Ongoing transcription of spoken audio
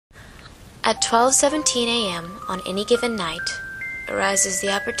At 12:17 a.m. on any given night arises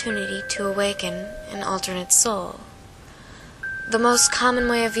the opportunity to awaken an alternate soul. The most common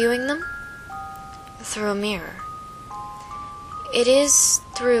way of viewing them? Through a mirror. It is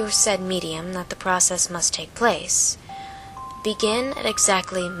through said medium that the process must take place. Begin at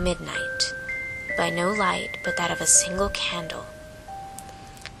exactly midnight, by no light but that of a single candle.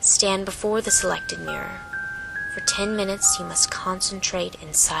 Stand before the selected mirror. For 10 minutes you must concentrate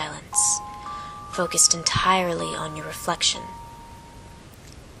in silence, focused entirely on your reflection.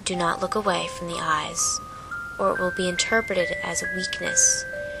 Do not look away from the eyes, or it will be interpreted as a weakness,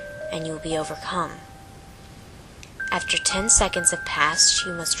 and you will be overcome. After 10 seconds have passed,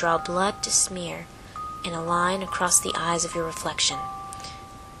 you must draw blood to smear in a line across the eyes of your reflection.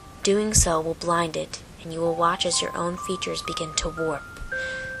 Doing so will blind it, and you will watch as your own features begin to warp.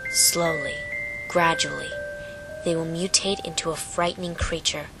 Slowly, gradually, they will mutate into a frightening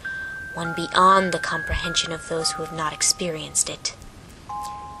creature, one beyond the comprehension of those who have not experienced it.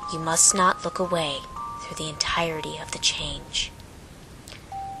 You must not look away through the entirety of the change.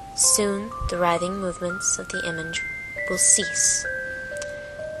 Soon, the writhing movements of the image will cease.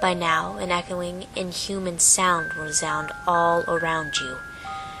 By now, an echoing, inhuman sound will resound all around you.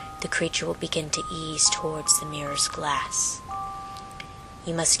 The creature will begin to ease towards the mirror's glass.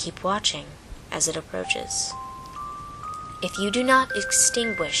 You must keep watching as it approaches. If you do not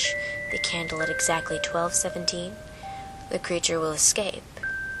extinguish the candle at exactly 12:17, the creature will escape.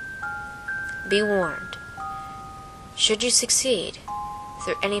 Be warned. Should you succeed,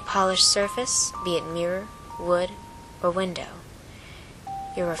 through any polished surface, be it mirror, wood, or window,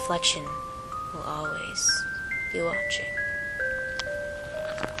 your reflection will always be watching.